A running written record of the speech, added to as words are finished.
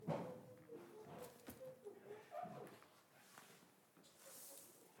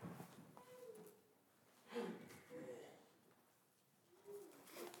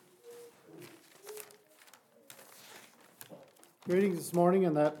Greetings this morning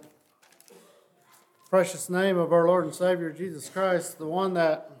in that precious name of our Lord and Savior Jesus Christ, the one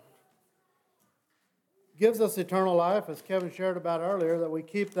that gives us eternal life, as Kevin shared about earlier, that we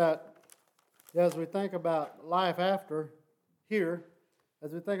keep that as we think about life after here,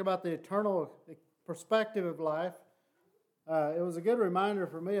 as we think about the eternal perspective of life. It was a good reminder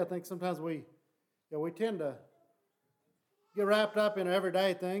for me. I think sometimes we tend to get wrapped up in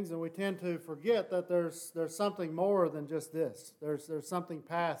everyday things, and we tend to forget that there's something more than just this. There's something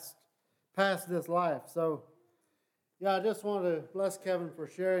past this life. So, I just want to bless Kevin for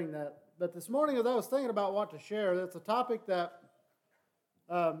sharing that. But this morning, as I was thinking about what to share, that's a topic that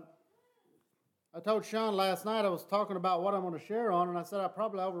I told Sean last night. I was talking about what I'm going to share on, and I said I'm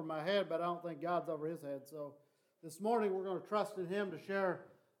probably over my head, but I don't think God's over his head. So this morning, we're going to trust in him to share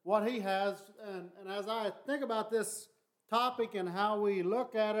what he has. And as I think about this topic and how we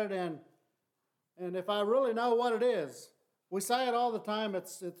look at it, and if I really know what it is, we say it all the time.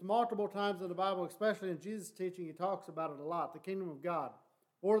 It's multiple times in the Bible, especially in Jesus' teaching. He talks about it a lot: the kingdom of God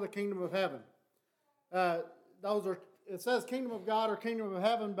or the kingdom of heaven. It says kingdom of God or kingdom of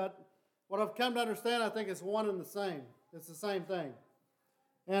heaven, but what I've come to understand, I think it's one and the same. It's the same thing.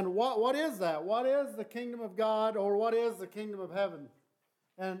 And what is that? What is the kingdom of God, or what is the kingdom of heaven?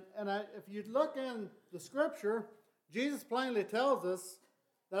 If you look in the Scripture, Jesus plainly tells us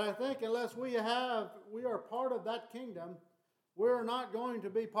that I think unless we are part of that kingdom, we're not going to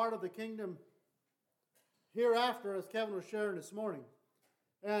be part of the kingdom hereafter, as Kevin was sharing this morning.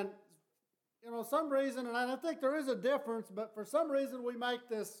 And, some reason, and I think there is a difference, but for some reason we make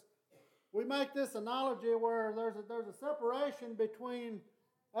this analogy where there's a separation between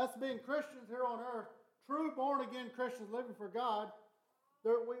us being Christians here on earth, true born-again Christians living for God.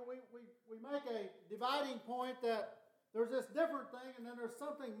 We make a dividing point that there's this different thing, and then there's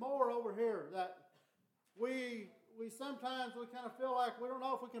something more over here that we sometimes kind of feel like we don't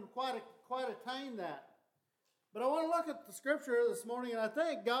know if we can quite attain that. But I want to look at the Scripture this morning, and I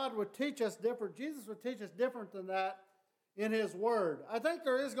think God would teach us different. Jesus would teach us different than that in His Word. I think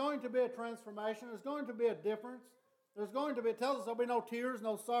there is going to be a transformation. There's going to be a difference. It tells us there'll be no tears,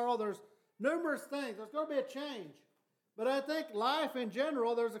 no sorrow. There's numerous things. There's going to be a change. But I think life in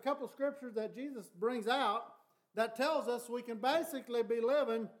general, there's a couple of Scriptures that Jesus brings out that tells us we can basically be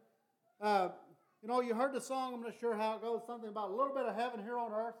living, you heard the song, I'm not sure how it goes, something about a little bit of heaven here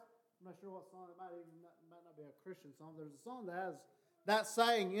on earth. I'm not sure what song, it might not be a Christian song. There's a song that has that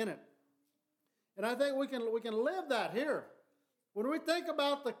saying in it. And I think we can live that here. When we think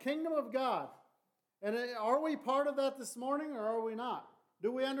about the kingdom of God, and are we part of that this morning, or are we not?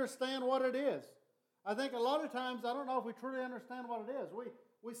 Do we understand what it is? I think a lot of times, I don't know if we truly understand what it is.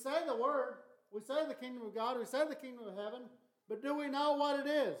 We say the word, we say the kingdom of God, we say the kingdom of heaven, but do we know what it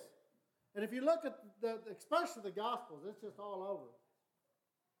is? And if you look at especially the Gospels, it's just all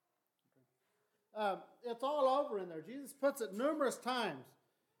over. It's all over in there. Jesus puts it numerous times.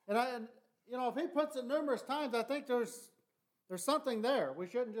 And if he puts it numerous times, I think there's something there. We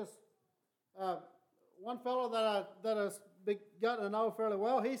shouldn't just... one fellow that has gotten to know fairly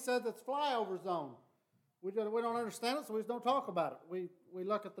well, he says it's flyover zone. We don't understand it, so we just don't talk about it. We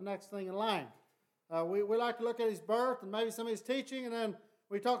look at the next thing in line. We like to look at his birth and maybe some of his teaching, and then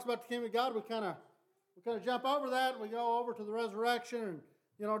when he talks about the kingdom of God, we kind of jump over that, and we go over to the resurrection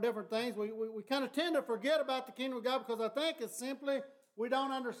and different things. We kind of tend to forget about the kingdom of God because I think it's simply we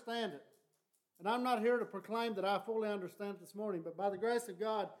don't understand it. And I'm not here to proclaim that I fully understand it this morning, but by the grace of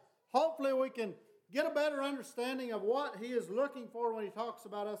God, hopefully we can get a better understanding of what he is looking for when he talks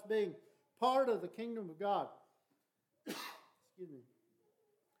about us being part of the kingdom of God. Excuse me.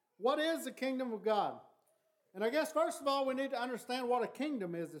 What is the kingdom of God? And I guess first of all we need to understand what a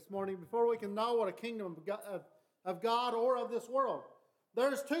kingdom is this morning before we can know what a kingdom of God or of this world.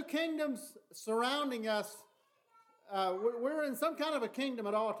 There's two kingdoms surrounding us. We're in some kind of a kingdom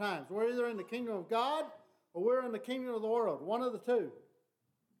at all times. We're either in the kingdom of God or we're in the kingdom of the world. One of the two.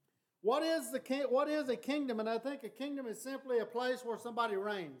 What is a kingdom? And I think a kingdom is simply a place where somebody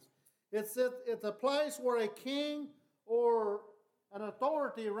reigns. It's a place where a king or an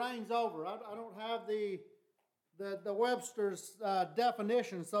authority reigns over. I don't have the Webster's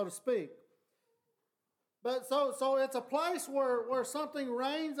definition, so to speak. But so it's a place where something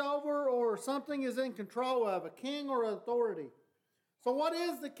reigns over or something is in control of, a king or an authority. So what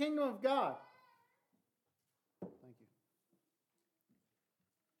is the kingdom of God? Thank you.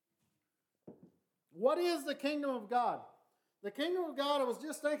 What is the kingdom of God? The kingdom of God, I was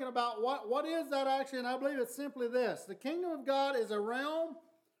just thinking about what is that actually, and I believe it's simply this. The kingdom of God is a realm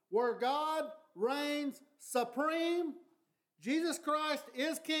where God reigns supreme. Jesus Christ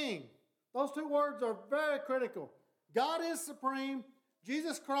is king. Those two words are very critical. God is supreme.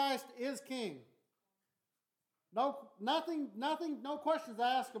 Jesus Christ is King. No questions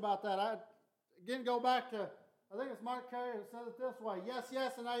asked about that. I again go back to, I think it's Mark Carey who said it this way: yes,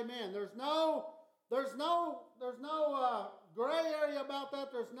 yes, and amen. There's no gray area about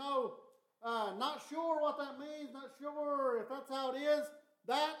that. There's no not sure what that means, not sure if that's how it is.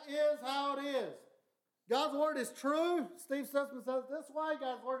 That is how it is. God's word is true. Steve Sussman says it this way: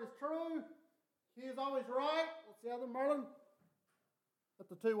 God's word is true. He is always right. What's the other, Merlin? But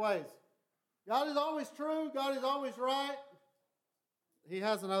the two ways. God is always true. God is always right. He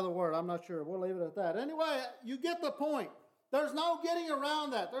has another word. I'm not sure. We'll leave it at that. Anyway, you get the point. There's no getting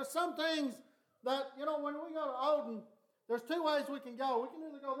around that. There's some things that, when we go to Odin, there's two ways we can go. We can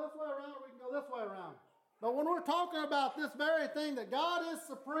either go this way around or we can go this way around. But when we're talking about this very thing, that God is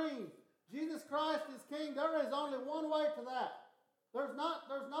supreme, Jesus Christ is King, there is only one way to that. There's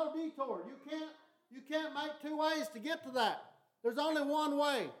no detour. You can't make two ways to get to that. There's only one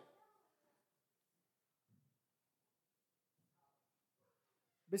way.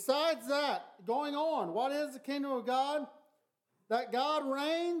 Besides that, going on, what is the kingdom of God? That God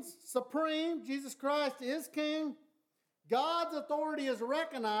reigns supreme. Jesus Christ is King. God's authority is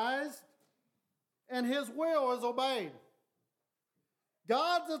recognized, and His will is obeyed.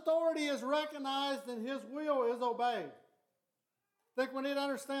 God's authority is recognized, and His will is obeyed. I think we need to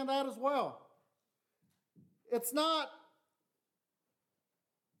understand that as well. It's not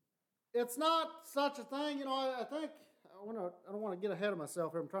such a thing, I think, I don't want to get ahead of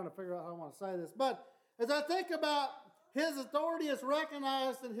myself here. I'm trying to figure out how I want to say this. But as I think about His authority is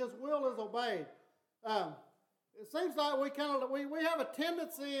recognized and His will is obeyed, it seems like we have a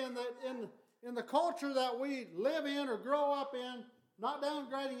tendency in the culture that we live in or grow up in, not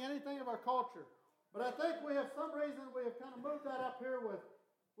downgrading anything of our culture. But I think we have some reason we have kind of moved that up here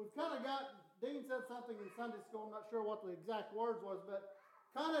we've kind of got, Dean said something in Sunday school, I'm not sure what the exact words was, but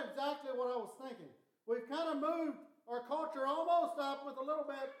kind of exactly what I was thinking. We've kind of moved our culture almost up with a little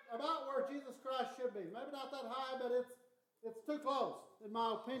bit about where Jesus Christ should be. Maybe not that high, but it's too close, in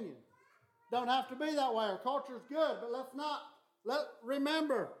my opinion. Don't have to be that way. Our culture is good, but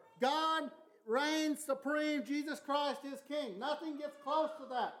remember, God reigns supreme. Jesus Christ is King. Nothing gets close to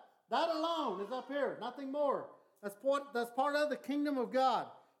that. That alone is up here, nothing more. That's part of the kingdom of God.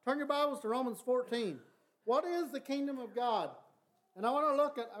 Turn your Bibles to Romans 14. What is the kingdom of God? And I want to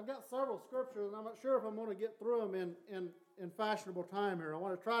look at, I've got several scriptures, and I'm not sure if I'm going to get through them in fashionable time here. I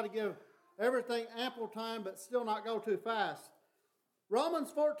want to try to give everything ample time, but still not go too fast. Romans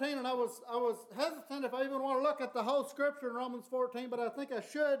 14, and I was hesitant if I even want to look at the whole scripture in Romans 14, but I think I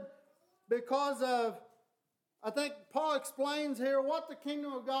should because I think Paul explains here what the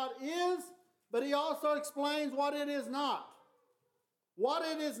kingdom of God is, but he also explains what it is not. What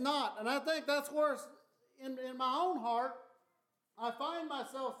it is not. And I think that's where, in my own heart, I find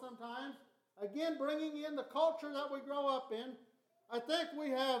myself sometimes, again, bringing in the culture that we grow up in. I think we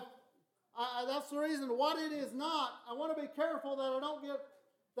have, that's the reason what it is not. I want to be careful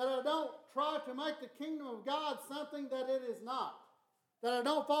that I don't try to make the kingdom of God something that it is not. That I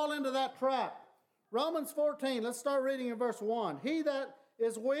don't fall into that trap. Romans 14, let's start reading in verse 1. He that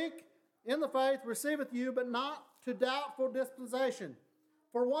is weak in the faith receiveth you, but not to doubtful dispensation.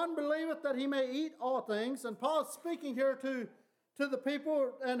 For one believeth that he may eat all things. And Paul is speaking here to the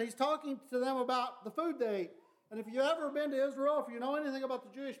people, and he's talking to them about the food they eat. And if you've ever been to Israel, if you know anything about the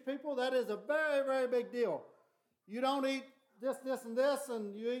Jewish people, that is a very, very big deal. You don't eat this, this, and this,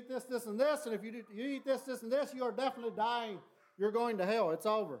 and you eat this, this, and this, and if you eat this, this, and this, you are definitely dying. You're going to hell. It's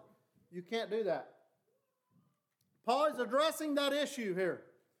over. You can't do that. Paul is addressing that issue here.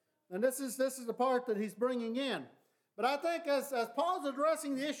 And this is the part that he's bringing in. But I think as Paul's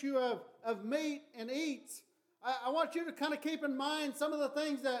addressing the issue of meat and eats, I want you to kind of keep in mind some of the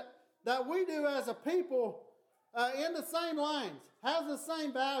things that we do as a people in the same lines, has the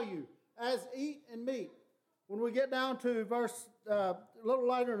same value as eat and meat. When we get down to verse a little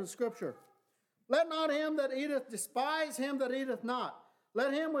later in the scripture. Let not him that eateth despise him that eateth not.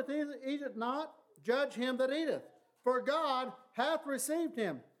 Let him which eateth not judge him that eateth. For God hath received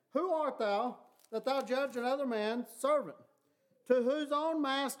him. Who art thou that thou judge another man's servant? To whose own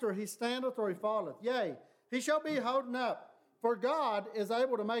master he standeth or he falleth. Yea, he shall be holden up. For God is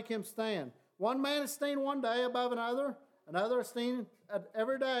able to make him stand. One man esteemed one day above another. Another esteemeth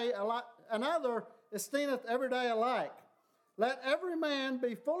every day alike. Let every man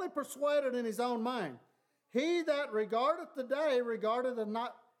be fully persuaded in his own mind. He that regardeth the day regardeth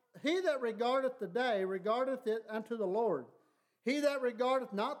it unto the Lord. He that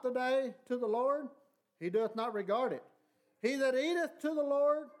regardeth not the day to the Lord, he doth not regard it. He that eateth to the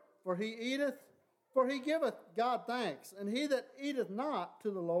Lord, for he eateth For he giveth God thanks, and he that eateth not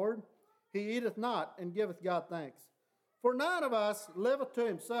to the Lord, he eateth not and giveth God thanks. For none of us liveth to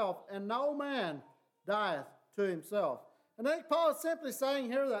himself, and no man dieth to himself. And I think Paul is simply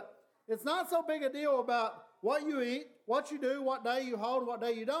saying here that it's not so big a deal about what you eat, what you do, what day you hold, what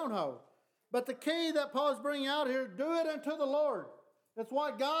day you don't hold. But the key that Paul is bringing out here, do it unto the Lord. It's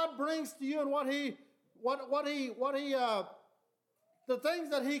what God brings to you and the things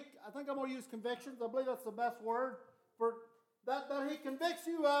that he, I think I'm going to use convictions. I believe that's the best word for that he convicts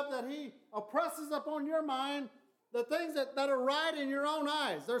you of, that he oppresses upon your mind, the things that are right in your own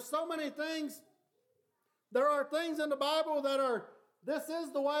eyes. There's so many things. There are things in the Bible that are, this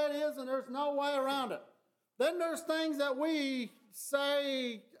is the way it is and there's no way around it. Then there's things that we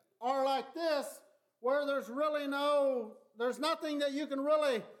say are like this, where there's nothing that you can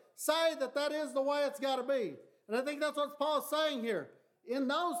really say that is the way it's got to be. And I think that's what Paul's saying here. In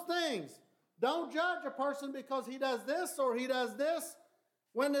those things, don't judge a person because he does this or he does this,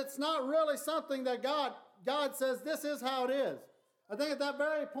 when it's not really something that God says this is how it is. I think at that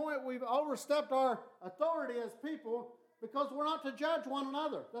very point we've overstepped our authority as people, because we're not to judge one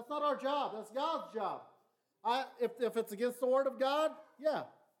another. That's not our job. That's God's job. If it's against the Word of God, yeah,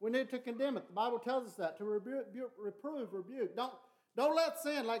 we need to condemn it. The Bible tells us that, to reprove, rebuke. Don't let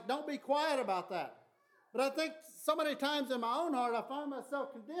sin, don't be quiet about that. But I think so many times in my own heart, I find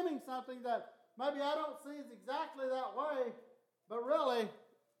myself condemning something that maybe I don't see as exactly that way, but really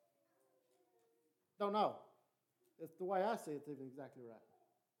don't know. It's the way I see it's even exactly right,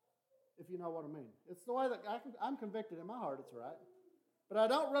 if you know what I mean. It's the way that I'm convicted in my heart it's right, but I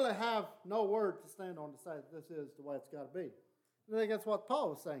don't really have no word to stand on to say that this is the way it's got to be. I think that's what Paul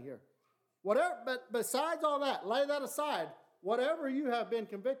was saying here. Whatever, but besides all that, lay that aside. Whatever you have been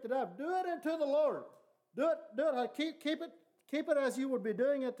convicted of, do it unto the Lord. Do it. Keep it as you would be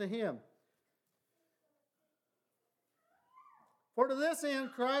doing it to him. For to this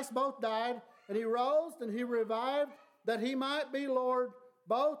end Christ both died, and he rose, and he revived, that he might be Lord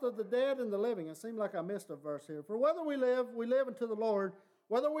both of the dead and the living. It seemed like I missed a verse here. For whether we live unto the Lord.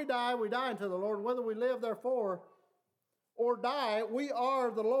 Whether we die unto the Lord. Whether we live, therefore, or die, we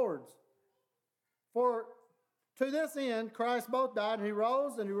are the Lord's. For to this end Christ both died, and he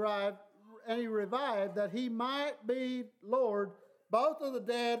rose, and he revived, that he might be Lord both of the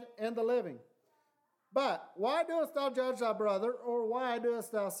dead and the living. But why doest thou judge thy brother, or why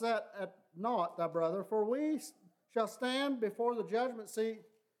doest thou set at naught thy brother? For we shall stand before the judgment seat,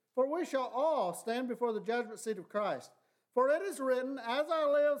 for we shall all stand before the judgment seat of Christ. For it is written, As I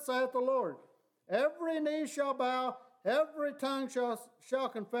live, saith the Lord, every knee shall bow, every tongue shall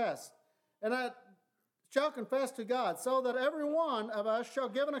confess, and I shall confess to God, so that every one of us shall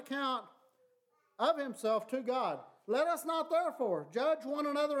give an account of himself to God. Let us not therefore judge one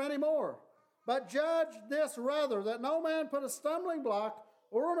another any more, but judge this rather, that no man put a stumbling block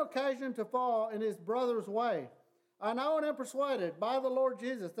or an occasion to fall in his brother's way. I know and am persuaded by the Lord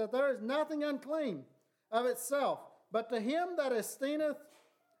Jesus that there is nothing unclean of itself, but to him that esteemeth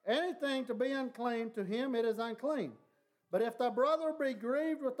anything to be unclean, to him it is unclean. But if thy brother be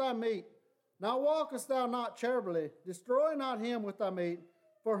grieved with thy meat, now walkest thou not charitably, destroy not him with thy meat,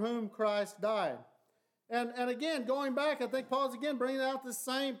 for whom Christ died. And again, going back, I think Paul's again bringing out this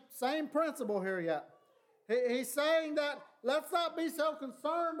same principle here yet. He's saying that let's not be so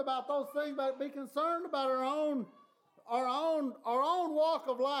concerned about those things, but be concerned about our own walk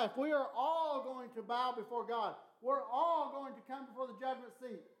of life. We are all going to bow before God. We're all going to come before the judgment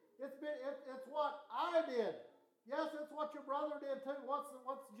seat. It's what I did. Yes, it's what your brother did too. What's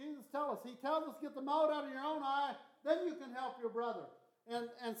Jesus tell us? He tells us, get the mote out of your own eye, then you can help your brother.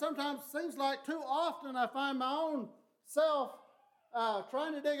 And sometimes it seems like too often I find my own self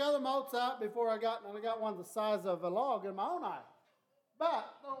trying to dig other motes out before I got one the size of a log in my own eye. But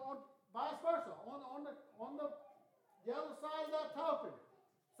vice versa, on the other side of that token,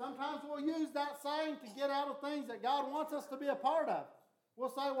 sometimes we'll use that saying to get out of things that God wants us to be a part of. We'll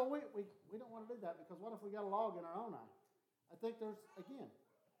say, well, we don't want to do that because what if we got a log in our own eye? I think and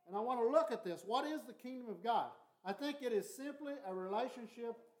I want to look at this. What is the kingdom of God? I think it is simply a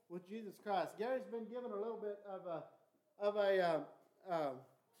relationship with Jesus Christ. Gary's been given a little bit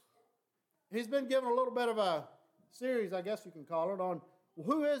of a series, I guess you can call it, on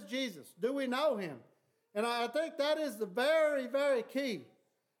who is Jesus? Do we know him? And I think that is the very, very key.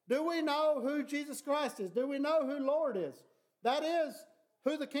 Do we know who Jesus Christ is? Do we know who Lord is? That is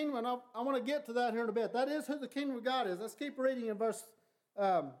who the kingdom, and I want to get to that here in a bit. That is who the kingdom of God is. Let's keep reading in verse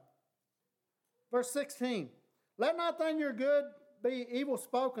 16. Let not then your good be evil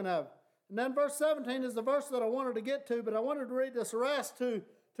spoken of. And then verse 17 is the verse that I wanted to get to, but I wanted to read this rest to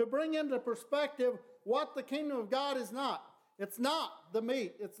to bring into perspective what the kingdom of God is not. It's not the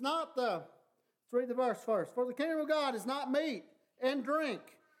meat. It's not the, let's read the verse first. For the kingdom of God is not meat and drink,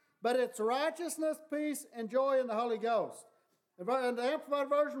 but it's righteousness, peace, and joy in the Holy Ghost. And the Amplified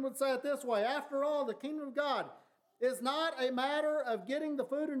Version would say it this way: after all, the kingdom of God is not a matter of getting the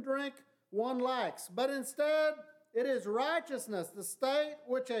food and drink one lacks, but instead it is righteousness, the state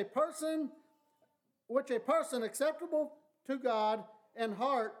which a person acceptable to God and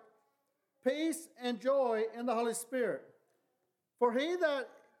heart, peace and joy in the Holy Spirit. For he that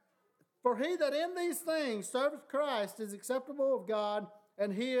in these things serveth Christ is acceptable of God,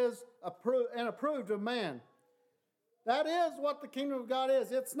 and he is approved of man. That is what the kingdom of God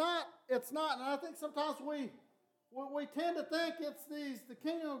is. It's not, and I think sometimes we tend to think it's the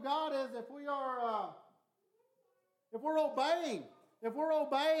kingdom of God is if we're obeying, maybe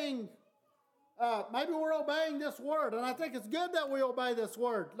we're obeying this word, and I think it's good that we obey this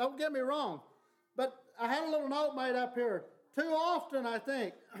word. Don't get me wrong. But I had a little note made up here. Too often, I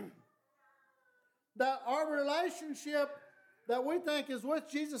think, that our relationship that we think is with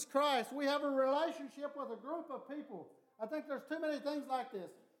Jesus Christ, we have a relationship with a group of people. I think there's too many things like this.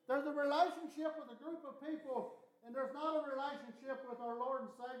 There's a relationship with a group of people, and there's not a relationship with our Lord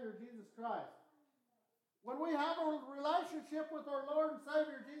and Savior, Jesus Christ. When we have a relationship with our Lord and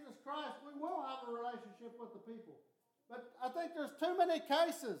Savior, Jesus Christ, we will have a relationship with the people. But I think there's too many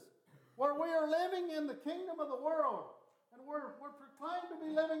cases where we are living in the kingdom of the world, and we're proclaimed to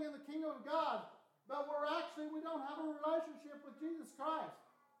be living in the kingdom of God, but we don't have a relationship with Jesus Christ.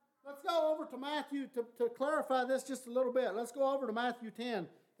 Let's go over to Matthew to clarify this just a little bit. Let's go over to Matthew 10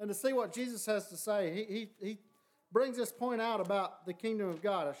 and to see what Jesus has to say. He brings this point out about the kingdom of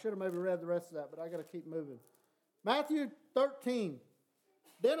God. I should have maybe read the rest of that, but I got to keep moving. Matthew 13.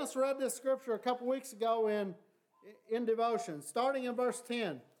 Dennis read this scripture a couple weeks ago in devotion, starting in verse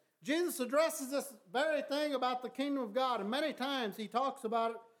 10. Jesus addresses this very thing about the kingdom of God, and many times he talks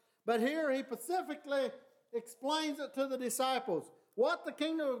about it, but here he specifically explains it to the disciples, what the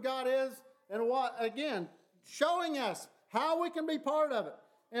kingdom of God is, and what, again, showing us how we can be part of it.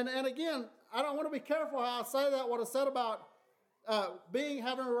 And again, I don't want to be careful how I say that, what I said about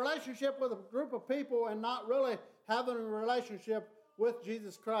having a relationship with a group of people and not really having a relationship with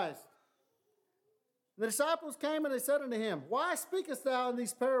Jesus Christ. The disciples came and they said unto him, why speakest thou in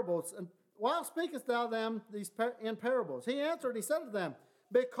these parables? And why speakest thou them in parables? He answered, he said to them,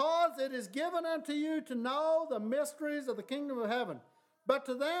 because it is given unto you to know the mysteries of the kingdom of heaven, but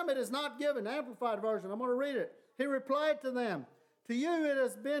to them it is not given. Amplified Version, I'm going to read it. He replied to them, to you it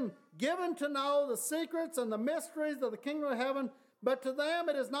has been given to know the secrets and the mysteries of the kingdom of heaven, but to them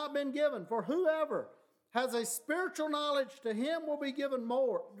it has not been given. For whoever has a spiritual knowledge, to him will be given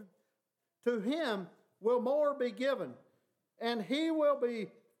more. To him will more be given, and he will be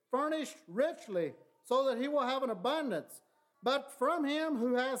furnished richly, so that he will have an abundance. But from him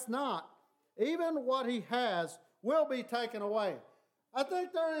who has not, even what he has will be taken away. I think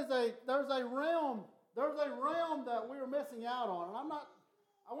there's a realm that we're missing out on. And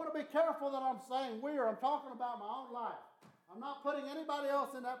I want to be careful that I'm saying I'm talking about my own life. I'm not putting anybody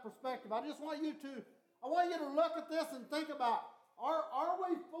else in that perspective. I want you to look at this and think about, are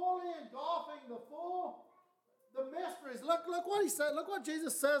we fully engulfing the mysteries? Look what he said. Look what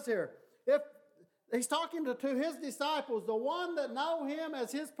Jesus says here. If he's talking to his disciples, the one that know him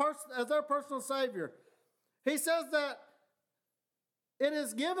as their personal Savior. He says that it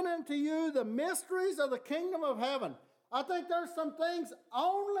is given unto you the mysteries of the kingdom of heaven. I think there's some things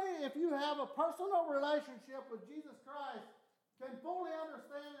only if you have a personal relationship with Jesus Christ can fully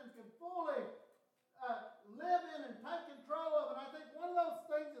understand and can fully live in and take control of. And I think one of those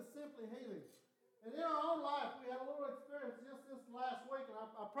things is simply healing. And in our own life, we had a little experience just this last week, and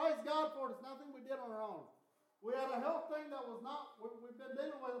I praise God for it. It's nothing we did on our own. We had a health thing that was we've been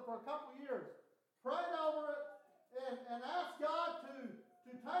dealing with it for a couple of years. Prayed over it and asked God to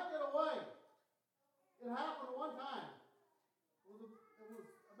take it away. It happened one time. It was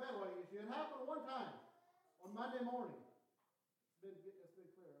a bedwetting issue. It happened one time on Monday morning. It's been clear ever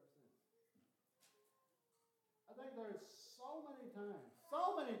since. I think there's so many times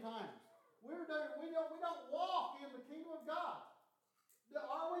we don't walk in the kingdom of God.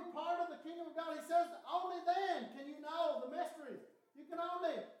 Are we part of the kingdom of God? He says only then can you know the mysteries. You can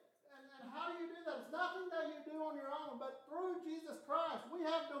only, and how do you do that? It's nothing that you do on your own, but through Jesus Christ. We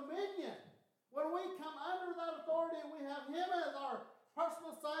have dominion. When we come under that authority and we have him as our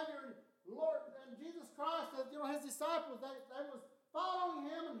personal Savior, Lord, and Jesus Christ, as his disciples, they was following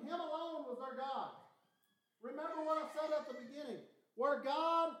him, and him alone was their God. Remember what I said at the beginning, where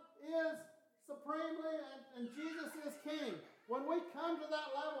God is supremely and Jesus is King. when we come to that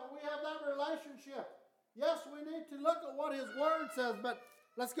level, we have that relationship. Yes, we need to look at what His Word says, but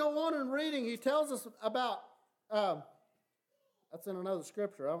let's go on in reading. He tells us about, that's in another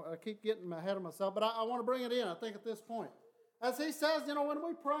scripture. I keep getting ahead of myself, but I want to bring it in, I think, at this point. As He says, when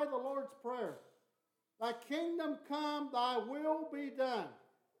we pray the Lord's Prayer, Thy kingdom come, Thy will be done.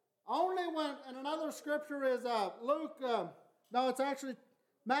 Only when, and another scripture is Luke, no, it's actually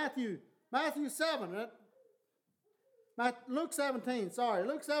Matthew 7, Luke 17,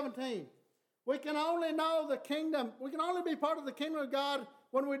 Luke 17. We can only know the kingdom, we can only be part of the kingdom of God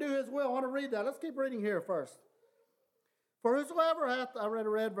when we do His will. I want to read that. Let's keep reading here first. For whosoever hath, I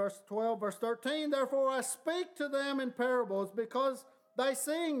read verse 12, verse 13, therefore I speak to them in parables, because they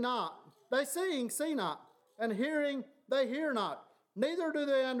see not, and hearing they hear not, neither do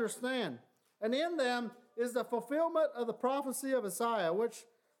they understand. And in them is the fulfillment of the prophecy of Isaiah, which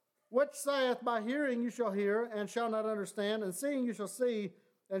saith, by hearing you shall hear, and shall not understand, and seeing you shall see,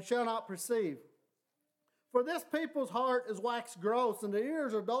 and shall not perceive. For this people's heart is waxed gross, and their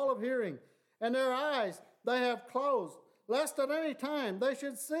ears are dull of hearing, and their eyes they have closed, lest at any time they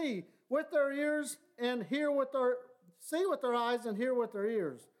should see with their ears and see with their eyes and hear with their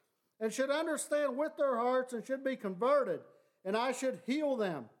ears, and should understand with their hearts and should be converted, and I should heal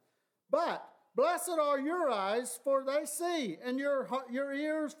them. But blessed are your eyes, for they see, and your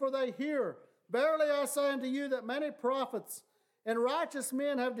ears, for they hear. Verily I say unto you that many prophets and righteous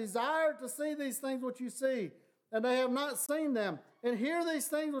men have desired to see these things which you see, and they have not seen them, and hear these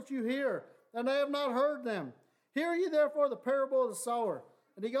things which you hear, and they have not heard them. Hear ye therefore the parable of the sower.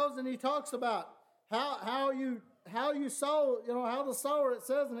 And he goes and he talks about how you sow, how the sower, it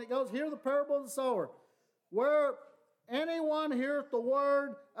says, and it goes, hear the parable of the sower. Where anyone heareth the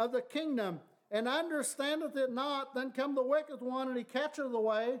word of the kingdom, and understandeth it not, then come the wicked one, and he catcheth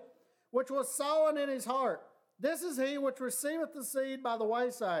away, which was sown in his heart. This is he which receiveth the seed by the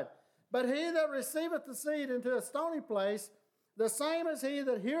wayside. But he that receiveth the seed into a stony place, the same is he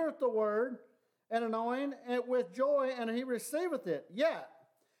that heareth the word, and knowing it with joy, and he receiveth it. Yet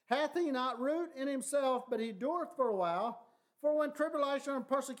hath he not root in himself, but he dureth for a while. For when tribulation and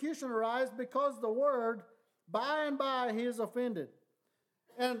persecution arise because of the word, by and by he is offended.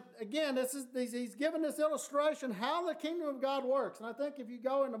 And again, he's given this illustration how the kingdom of God works. And I think if you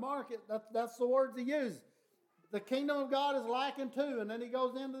go in the market, that's the words he used. The kingdom of God is likened to, and then he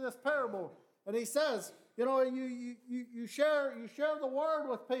goes into this parable, and he says, you share the word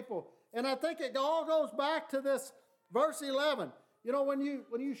with people. And I think it all goes back to this verse 11. When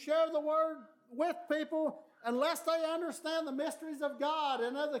you share the word with people, unless they understand the mysteries of God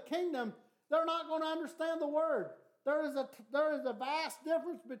and of the kingdom, they're not going to understand the word. There is a vast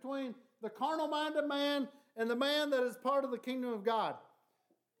difference between the carnal-minded man and the man that is part of the kingdom of God.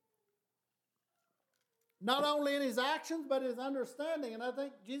 Not only in his actions, but his understanding. And I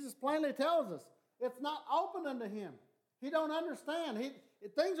think Jesus plainly tells us, it's not open unto him. He don't understand.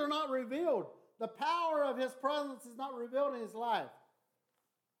 Things are not revealed. The power of his presence is not revealed in his life.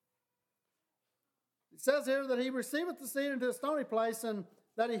 It says here that he receiveth the seed into a stony place, and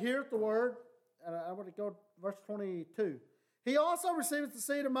that he heareth the word. And I want to go to verse 22. He also receiveth the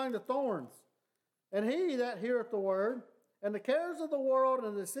seed among the thorns. And he that heareth the word, and the cares of the world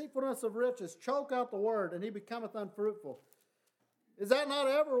and the deceitfulness of riches choke out the word, and he becometh unfruitful. Is that not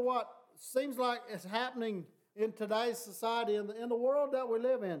ever what seems like is happening in today's society, in the world that we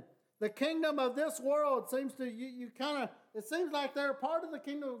live in? The kingdom of this world seems to, it seems like they're part of the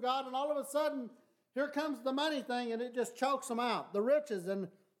kingdom of God, and all of a sudden, here comes the money thing, and it just chokes them out, the riches and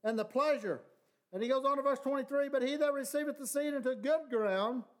the pleasure. And he goes on to verse 23, but he that receiveth the seed into good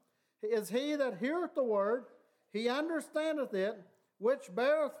ground is he that heareth the word, he understandeth it, which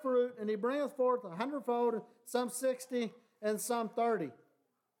beareth fruit, and he bringeth forth 100-fold, some 60, and some 30.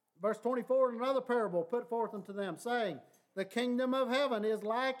 Verse 24, and another parable put forth unto them, saying, the kingdom of heaven is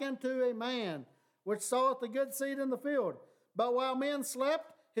like unto a man, which soweth the good seed in the field. But while men slept,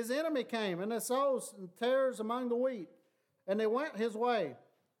 his enemy came, and sowed tares among the wheat, and they went his way.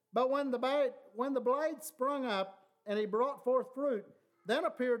 But when the blade sprung up, and he brought forth fruit, then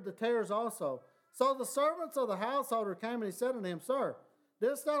appeared the tares also. So the servants of the householder came, and he said unto him, Sir,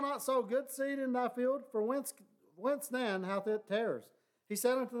 didst thou not sow good seed in thy field? For whence then hath it tares? He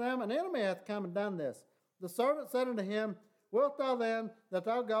said unto them, an enemy hath come and done this. The servant said unto him, wilt thou then that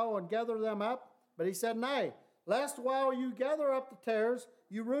thou go and gather them up? But he said, Nay, lest while you gather up the tares,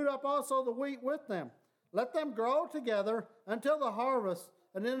 you root up also the wheat with them. Let them grow together until the harvest,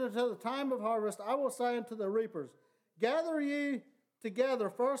 and then until the time of harvest I will say unto the reapers, gather ye together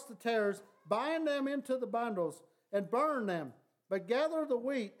first the tares, bind them into the bundles, and burn them, but gather the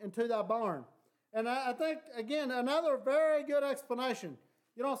wheat into thy barn. And I think, again, another very good explanation.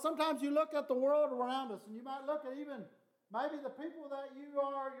 You know, sometimes you look at the world around us, and you might look at even maybe the people that you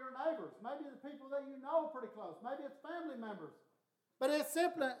are your neighbors, maybe the people that you know pretty close, maybe it's family members. But it's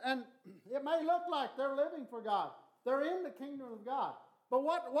simply, and it may look like they're living for God. They're in the kingdom of God. But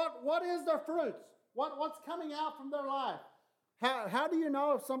what is their fruits? What's coming out from their life? How do you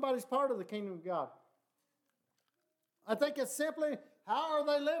know if somebody's part of the kingdom of God? I think it's simply, how are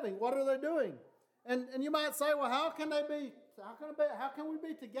they living? What are they doing? And you might say, well, how can we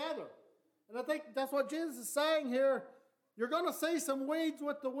be together? And I think that's what Jesus is saying here. You're going to see some weeds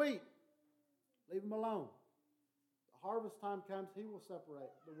with the wheat. Leave them alone. The harvest time comes, he will separate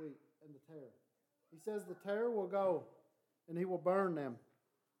the wheat and the tare. He says the tare will go and he will burn them.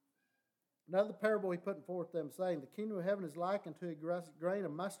 Another parable he put forth them, saying, the kingdom of heaven is like unto a grain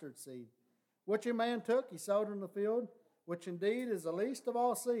of mustard seed, which a man took, he sowed in the field, which indeed is the least of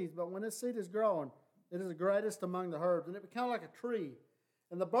all seeds, but when this seed is grown, it is the greatest among the herbs, and it becomes like a tree.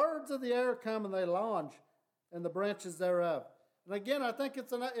 And the birds of the air come and they lodge in the branches thereof. And again, I think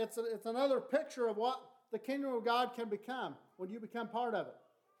it's another picture of what the kingdom of God can become when you become part of it.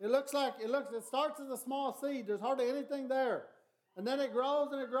 It starts as a small seed. There's hardly anything there. And then it grows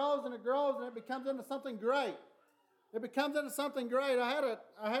and it grows and it grows and it becomes into something great. It becomes into something great. I had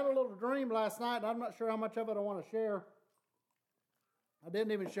a little dream last night, and I'm not sure how much of it I want to share. I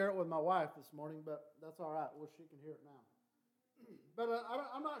didn't even share it with my wife this morning, but that's all right. Well, she can hear it now. But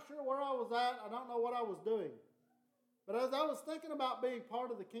I'm not sure where I was at. I don't know what I was doing. But as I was thinking about being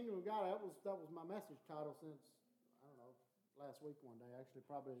part of the kingdom of God, that was my message title since, I don't know, last week one day. Actually,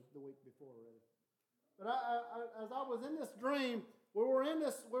 probably the week before already. But as I was in this dream, we were in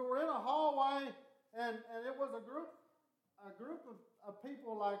a hallway, and it was a group of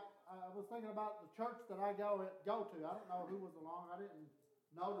people. Like I was thinking about the church that I go to. I don't know who was along. I didn't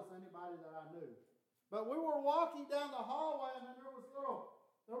notice anybody that I knew. But we were walking down the hallway, and then there was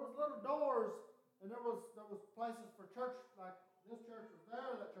little doors, and there was places for church. Like this church was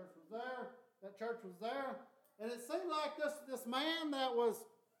there, that church was there, that church was there, and it seemed like this man that was.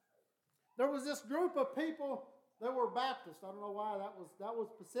 There was this group of people that were Baptist. I don't know why that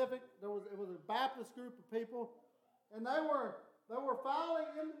was specific. It was a Baptist group of people, and they were filing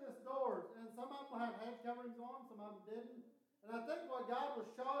into this doors, and some of them had head coverings on, some of them didn't. And I think what God was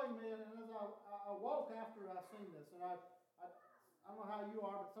showing me, and as I woke after I seen this, and I don't know how you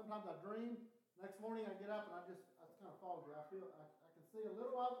are, but sometimes I dream. Next morning I get up and it's kind of foggy. I feel I can see a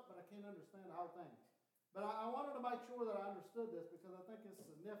little of it, but I can't understand the whole thing. But I wanted to make sure that I understood this because I think it's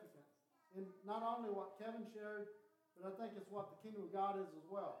significant in not only what Kevin shared, but I think it's what the kingdom of God is as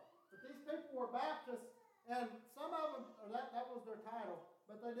well. But these people were Baptists, and some of them, or that was their title,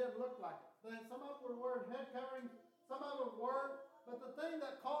 but they didn't look like it. Some of them were wearing head coverings, some of them weren't. But the thing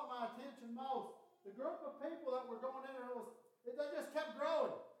that caught my attention most, the group of people that were going in there, they just kept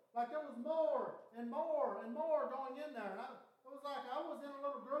growing. Like there was more and more and more going in there. And it was like I was in a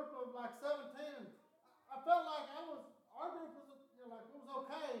little group of like 17. And I felt like our group was, like it was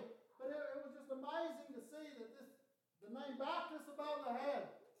okay. But it was just amazing to see that the name Baptist above the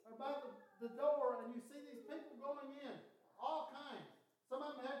head, or above the door, and you see these people going in, all kinds. Some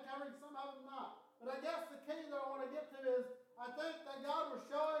of them had coverage, some of them not. But I guess the key that I want to get to is, I think that God was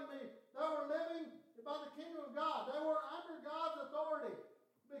showing me they were living by the kingdom of God. They were under God's authority.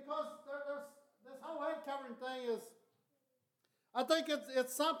 Because there's this whole head covering thing is, I think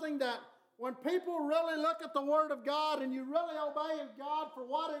it's something that when people really look at the Word of God and you really obey God for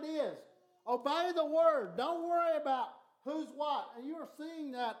what it is, obey the Word. Don't worry about who's what. And you are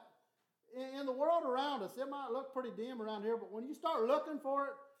seeing that in the world around us. It might look pretty dim around here, but when you start looking for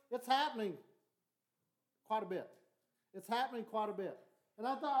it, it's happening quite a bit. It's happening quite a bit. And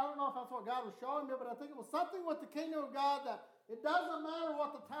I don't know if that's what God was showing me, but I think it was something with the kingdom of God that it doesn't matter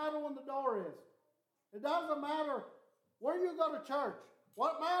what the title on the door is. It doesn't matter where you go to church.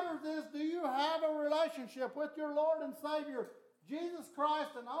 What matters is, do you have a relationship with your Lord and Savior, Jesus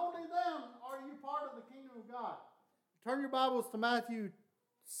Christ, and only then are you part of the kingdom of God. Turn your Bibles to Matthew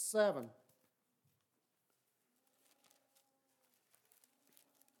 7.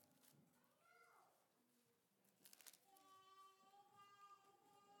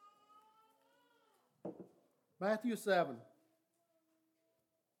 Matthew 7.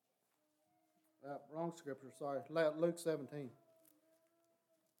 Wrong scripture, sorry. Luke 17.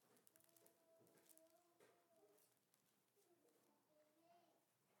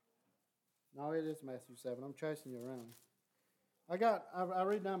 No, it is Matthew 7. I'm chasing you around. I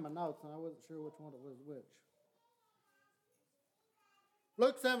read down my notes, and I wasn't sure which one it was which.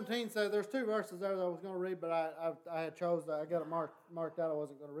 Luke 17 says, there's two verses there that I was going to read, but I had chose that. I got it marked out. I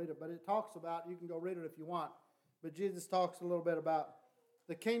wasn't going to read it. But it talks about, you can go read it if you want, but Jesus talks a little bit about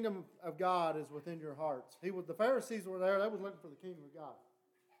the kingdom of God is within your hearts. The Pharisees were there. They was looking for the kingdom of God.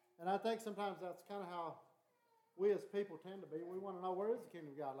 And I think sometimes that's kind of how we as people tend to be. We want to know, where is the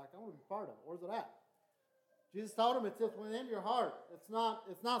kingdom of God? Like, I want to be part of it. Where's it at? Jesus told them it's just within your heart. It's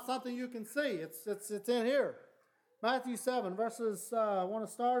not something you can see. It's in here. Matthew 7, verses, I want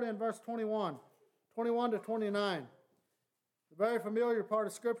to start in verse 21 to 29. The very familiar part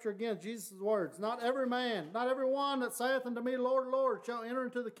of Scripture, again, Jesus' words. Not every one that saith unto me, Lord, Lord, shall enter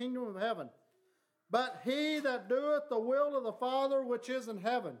into the kingdom of heaven, but he that doeth the will of the Father which is in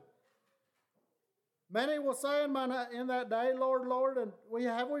heaven. Many will say in that day, Lord, Lord, and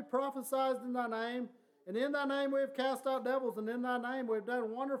have we prophesied in thy name? And in thy name we have cast out devils, and in thy name we have done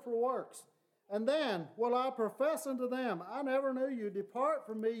wonderful works. And then will I profess unto them, I never knew you. Depart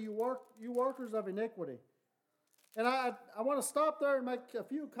from me, you workers of iniquity. And I want to stop there and make a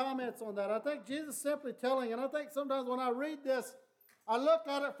few comments on that. I think Jesus simply telling, and I think sometimes when I read this, I look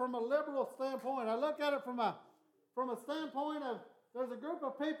at it from a liberal standpoint. I look at it from a standpoint of, there's a group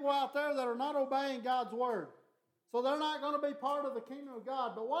of people out there that are not obeying God's word. So they're not going to be part of the kingdom of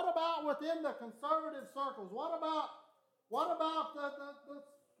God. But what about within the conservative circles? What about the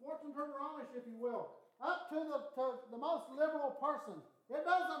Schwarzenegger Amish, if you will, up to the most liberal person? It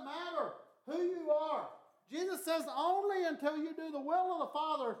doesn't matter who you are. Jesus says only until you do the will of the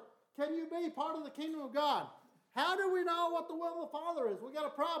Father can you be part of the kingdom of God. How do we know what the will of the Father is? We got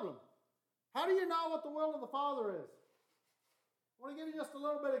a problem. How do you know what the will of the Father is? I want to give you just a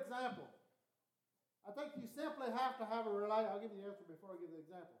little bit of example. I think you simply have to have a relationship. I'll give you the answer before I give the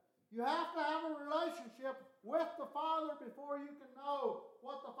example. You have to have a relationship with the Father before you can know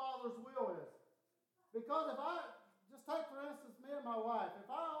what the Father's will is. Because if I, just take for instance me and my wife, if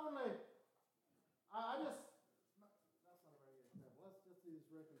I only, that's not a very good example. Let's just use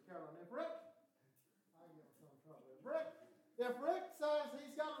Rick and Carolyn. If Rick says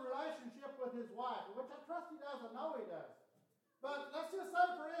he's got a relationship with his wife, which I trust he doesn't know he does. But let's just say,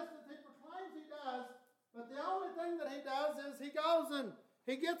 for instance, he proclaims he does, but the only thing that he does is he goes and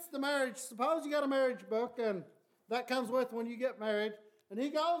he gets the marriage. Suppose you got a marriage book, and that comes with when you get married. And he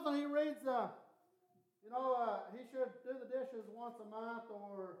goes and he reads, he should do the dishes once a month,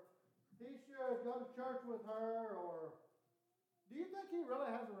 or he should go to church with her, or do you think he really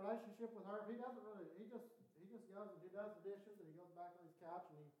has a relationship with her? If he doesn't really, he just goes and he does the dishes, and he goes back on his couch,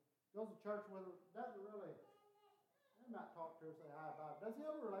 and he goes to church with her. Doesn't really. He might talk to her, say hi about it. Does he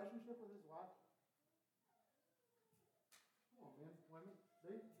have a relationship with his wife? Come on, men, women.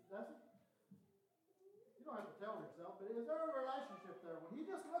 Does he? You don't have to tell yourself, but is there a relationship there? When he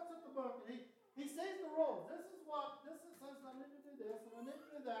just looks at the book and he sees the rules. This says I need to do this, and I need to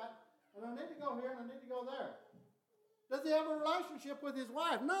do that, and I need to go here, and I need to go there. Does he have a relationship with his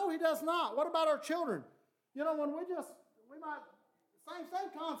wife? No, he does not. What about our children? You know, when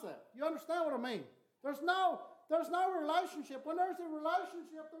same concept. You understand what I mean? There's no relationship. When there's a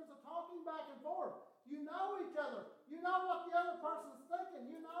relationship, there's a talking back and forth. You know each other. You know what the other person's thinking.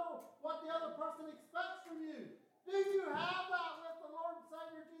 You know what the other person expects from you. Do you have that with the Lord and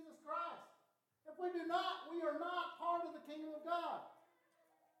Savior Jesus Christ? If we do not, we are not part of the kingdom of God.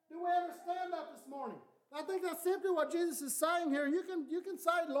 Do we understand that this morning? I think that's simply what Jesus is saying here. You can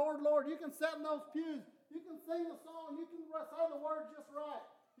say, Lord, Lord. You can sit in those pews. You can sing the song. You can say the words just right.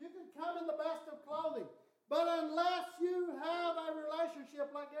 You can come in the best of clothing. But unless you have a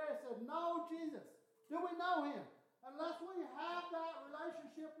relationship, like Gary said, know Jesus. Do we know him? Unless we have that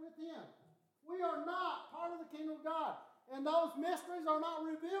relationship with him, we are not part of the kingdom of God. And those mysteries are not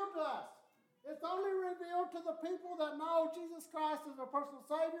revealed to us. It's only revealed to the people that know Jesus Christ as their personal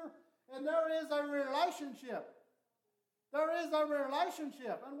Savior, and there is a relationship. There is a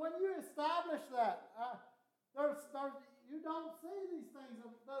relationship. And when you establish that, you don't see these things.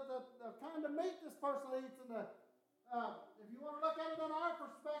 The kind of meat this person eats, and if you want to look at it in our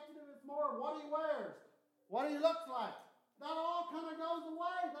perspective, it's more what he wears, what he looks like. That all kind of goes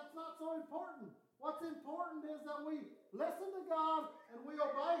away. That's not so important. What's important is that we listen to God and we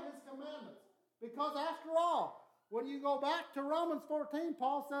obey his commandments. Because after all, when you go back to Romans 14,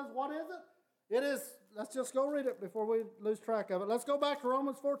 Paul says, what is it? It is, let's just go read it before we lose track of it. Let's go back to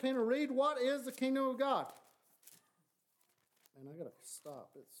Romans 14 and read what is the kingdom of God. And I got to stop.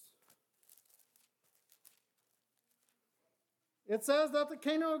 It says that the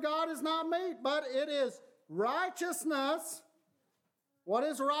kingdom of God is not meat, but it is righteousness. What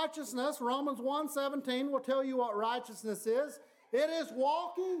is righteousness? Romans 1:17 will tell you what righteousness is. It is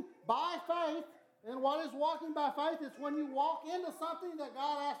walking by faith And what is walking by faith? It's when you walk into something that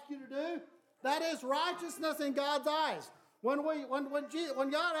God asks you to do. That is righteousness in God's eyes. When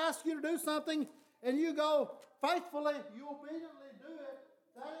God asks you to do something and you go faithfully, you obediently do it,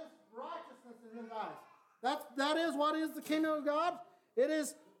 that is righteousness in His eyes. That is what is the kingdom of God.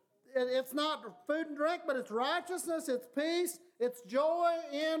 It's not food and drink, but it's righteousness, it's peace, it's joy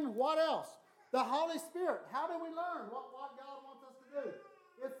in what else? The Holy Spirit. How do we learn what God wants us to do?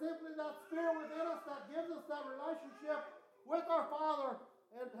 It's simply that Spirit within us that gives us that relationship with our Father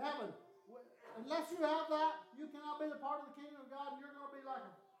in heaven. Unless you have that, you cannot be a part of the kingdom of God. You're going to be like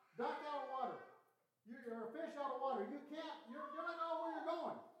a duck out of water. You're a fish out of water. You're not know where you're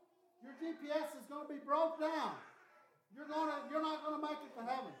going. Your GPS is going to be broke down. You're not going to make it to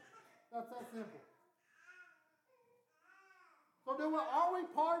heaven. That's that simple. So are we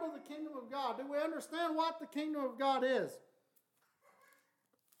part of the kingdom of God? Do we understand what the kingdom of God is?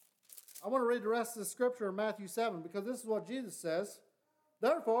 I want to read the rest of the scripture in Matthew 7 because this is what Jesus says.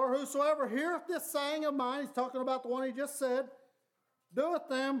 Therefore, whosoever heareth this saying of mine, he's talking about the one he just said, doeth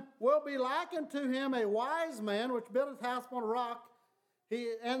them, will be likened to him a wise man which built his house upon a rock.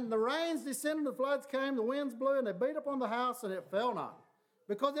 And the rains descended, the floods came, the winds blew, and they beat upon the house, and it fell not,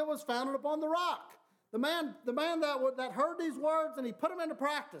 because it was founded upon the rock. The man that heard these words and he put them into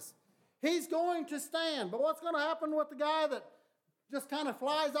practice, he's going to stand. But what's going to happen with the guy that just kind of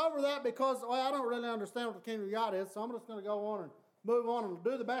flies over that because, I don't really understand what the kingdom of God is, so I'm just going to go on and move on and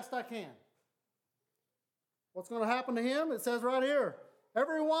do the best I can. What's going to happen to him? It says right here,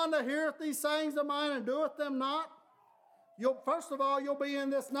 everyone that heareth these sayings of mine and doeth them not, first of all, you'll be in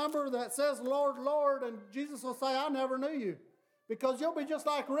this number that says, Lord, Lord, and Jesus will say, I never knew you. Because you'll be just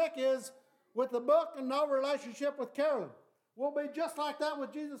like Rick is with the book and no relationship with Carolyn. We'll be just like that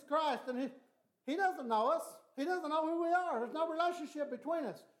with Jesus Christ, and he doesn't know us. He doesn't know who we are. There's no relationship between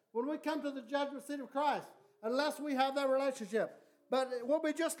us when we come to the judgment seat of Christ, unless we have that relationship. But we'll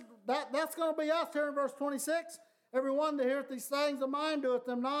be just, that's going to be us here in verse 26. Everyone that heareth these sayings of mine, doeth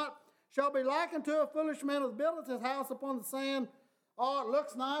them not, shall be likened to a foolish man that buildeth his house upon the sand. Oh, it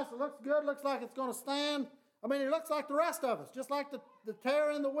looks nice, it looks good, looks like it's going to stand. I mean, it looks like the rest of us, just like the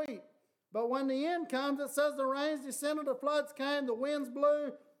tare and the wheat. But when the end comes, it says the rains descended, the floods came, the winds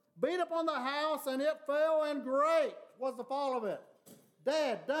blew, beat upon the house, and it fell, and great was the fall of it.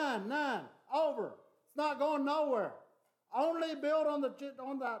 Dead, done, none, over. It's not going nowhere. Only built on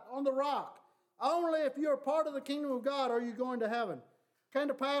the rock. Only if you're part of the kingdom of God are you going to heaven. It came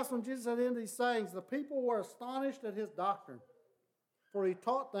to pass when Jesus had ended these sayings, the people were astonished at his doctrine, for he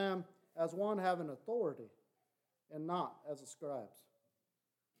taught them as one having authority, and not as the scribes.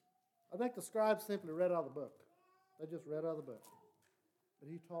 I think the scribes simply read out of the book. They just read out of the book. But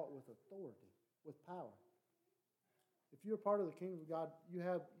he taught with authority, with power. If you're part of the kingdom of God, you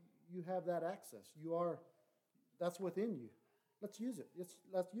have that access. That's within you. Let's use it.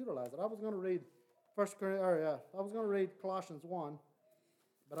 Let's utilize it. I was going to read Colossians 1,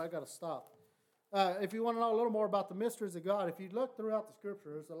 but I got to stop. If you want to know a little more about the mysteries of God, if you look throughout the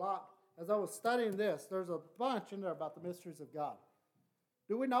Scripture, there's a lot. As I was studying this, there's a bunch in there about the mysteries of God.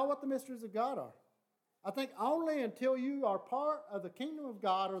 Do we know what the mysteries of God are? I think only until you are part of the kingdom of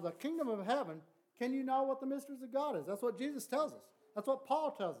God or the kingdom of heaven can you know what the mysteries of God is. That's what Jesus tells us. That's what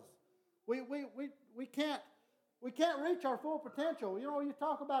Paul tells us. We can't reach our full potential. You know, you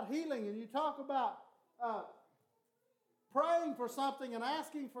talk about healing and you talk about praying for something and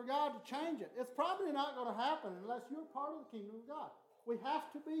asking for God to change it. It's probably not going to happen unless you're part of the kingdom of God. We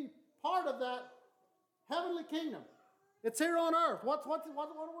have to be part of that heavenly kingdom. It's here on earth. What do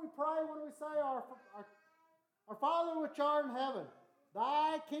we pray? What do we say? Our Father which art in heaven,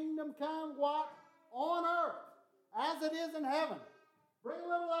 thy kingdom come, what? On earth, as it is in heaven. Bring a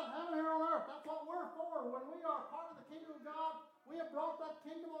little of that heaven here on earth. That's what we're for. When we are part of the kingdom of God, we have brought that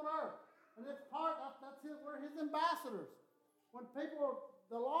kingdom on earth. And we're his ambassadors. When people,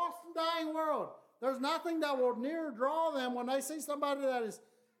 the lost and dying world, there's nothing that will near draw them when they see somebody that is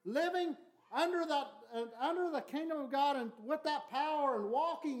living under the kingdom of God and with that power and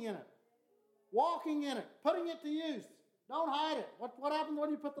walking in it, putting it to use. Don't hide it. What happens when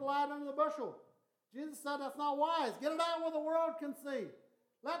you put the light under the bushel? Jesus said that's not wise. Get it out where the world can see.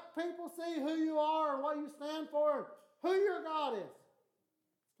 Let people see who you are and what you stand for and who your God is.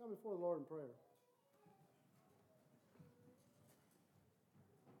 Let's come before the Lord in prayer.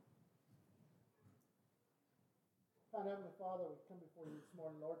 Kind Heavenly Father, we come before you this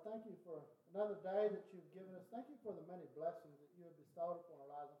morning, Lord. Thank you for another day that you've given us. Thank you for the many blessings that you have bestowed upon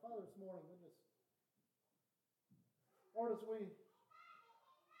our lives. And Father, this morning, Lord, as we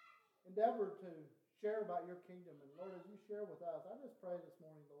endeavor to share about your kingdom, and Lord, as you share with us, I just pray this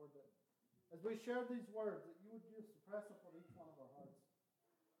morning, Lord, that as we share these words, that you would just press upon each one of our hearts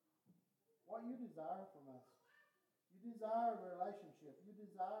what you desire from us. You desire a relationship. You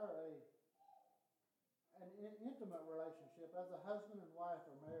desire an intimate relationship as a husband and wife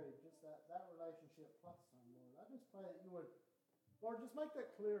are married, just that relationship plus some, Lord. I just pray that you would, Lord, just make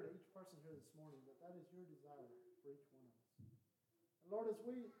that clear to each person here this morning, that is your desire for each one of us. And Lord, as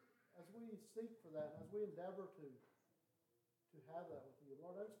we seek for that, and as we endeavor to have that with you,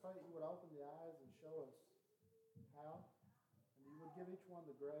 Lord, I just pray that you would open the eyes and show us how, and you would give each one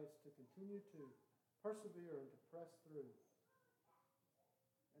the grace to continue to persevere and to press through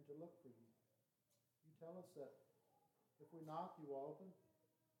and to look for you. You tell us that if we knock, you will open.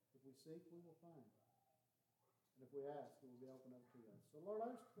 If we seek, we will find. And if we ask, it will be opened up to us. So, Lord,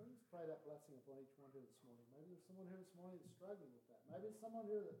 I just pray that blessing upon each one here this morning. Maybe there's someone here this morning that's struggling with that. Maybe it's someone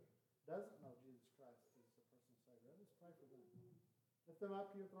here that doesn't know Jesus Christ as the personal Savior. I just pray for them. Lift them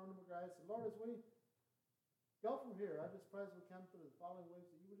up to your throne of grace. And, Lord, as we go from here, I just pray as we come through the following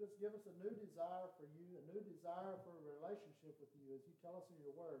weeks that you would just give us a new desire for you, a new desire for a relationship with you, as you tell us in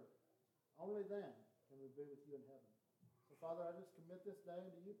your word. Only then can we be with you in heaven. So, Father, I just commit this day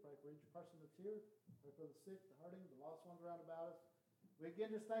unto you. Pray for each person that's here. Pray for the sick, the hurting, the lost ones around about us. We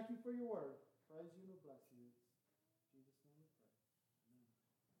again just thank you for your word. Praise you and bless you.